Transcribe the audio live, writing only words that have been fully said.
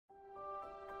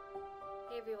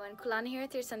Everyone, Kulana here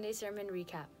with your Sunday sermon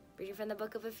recap, reading from the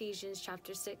book of Ephesians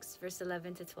chapter 6, verse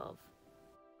 11 to 12.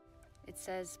 It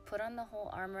says, "Put on the whole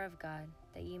armor of God,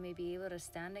 that ye may be able to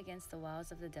stand against the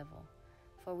wiles of the devil.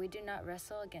 For we do not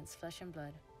wrestle against flesh and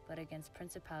blood, but against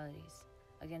principalities,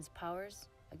 against powers,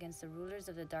 against the rulers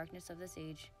of the darkness of this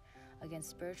age,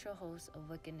 against spiritual hosts of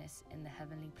wickedness in the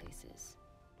heavenly places."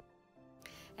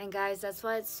 And guys, that's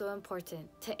why it's so important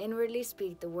to inwardly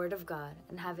speak the word of God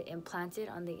and have it implanted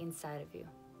on the inside of you.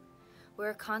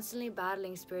 We're constantly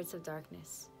battling spirits of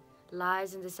darkness,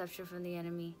 lies and deception from the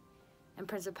enemy, and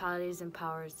principalities and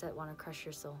powers that want to crush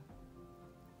your soul.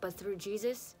 But through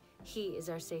Jesus, He is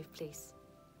our safe place.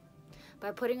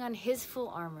 By putting on His full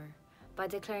armor, by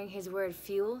declaring His word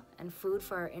fuel and food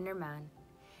for our inner man,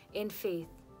 in faith,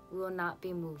 we will not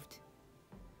be moved.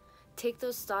 Take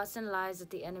those thoughts and lies that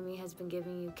the enemy has been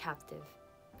giving you captive,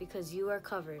 because you are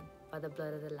covered by the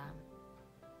blood of the Lamb.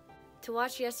 To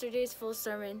watch yesterday's full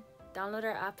sermon, download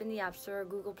our app in the App Store or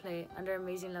Google Play under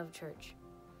Amazing Love Church.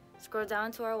 Scroll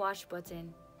down to our watch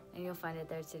button and you'll find it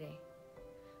there today.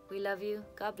 We love you.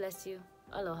 God bless you.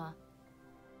 Aloha.